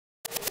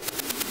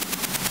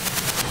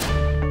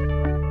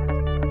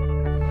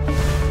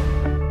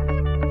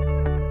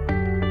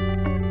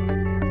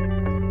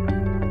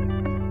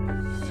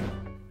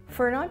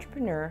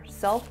entrepreneur,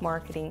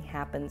 self-marketing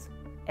happens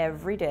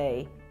every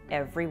day,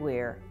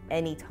 everywhere,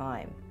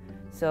 anytime.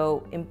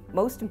 So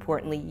most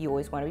importantly, you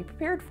always want to be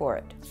prepared for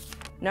it.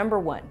 Number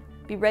one,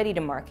 be ready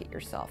to market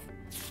yourself.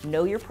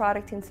 Know your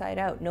product inside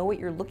out. Know what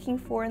you're looking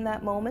for in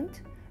that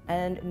moment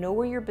and know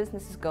where your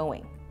business is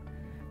going.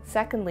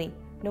 Secondly,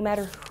 no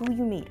matter who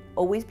you meet,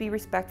 always be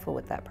respectful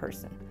with that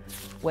person.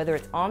 Whether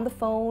it's on the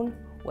phone,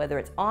 whether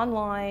it's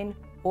online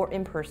or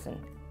in person,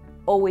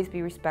 always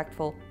be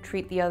respectful.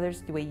 Treat the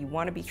others the way you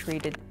want to be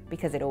treated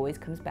because it always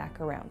comes back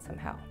around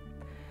somehow.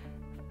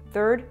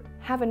 Third,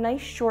 have a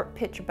nice short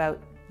pitch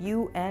about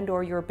you and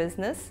or your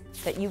business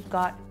that you've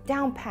got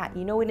down pat.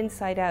 You know it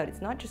inside out. It's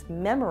not just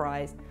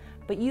memorized,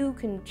 but you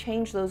can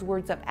change those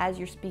words up as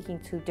you're speaking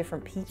to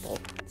different people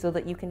so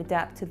that you can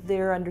adapt to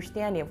their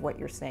understanding of what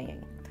you're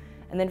saying.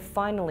 And then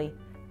finally,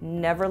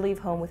 never leave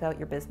home without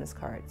your business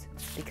cards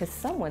because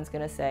someone's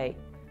going to say,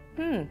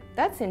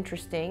 that's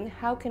interesting.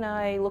 How can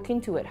I look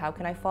into it? How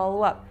can I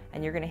follow up?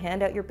 And you're going to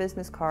hand out your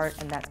business card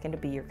and that's going to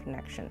be your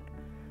connection.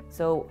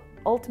 So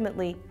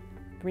ultimately,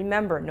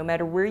 remember, no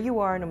matter where you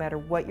are, no matter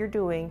what you're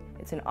doing,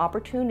 it's an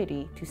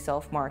opportunity to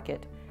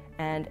self-market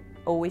and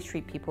always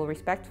treat people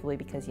respectfully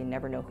because you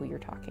never know who you're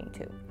talking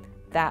to.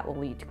 That will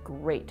lead to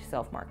great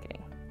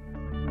self-marketing.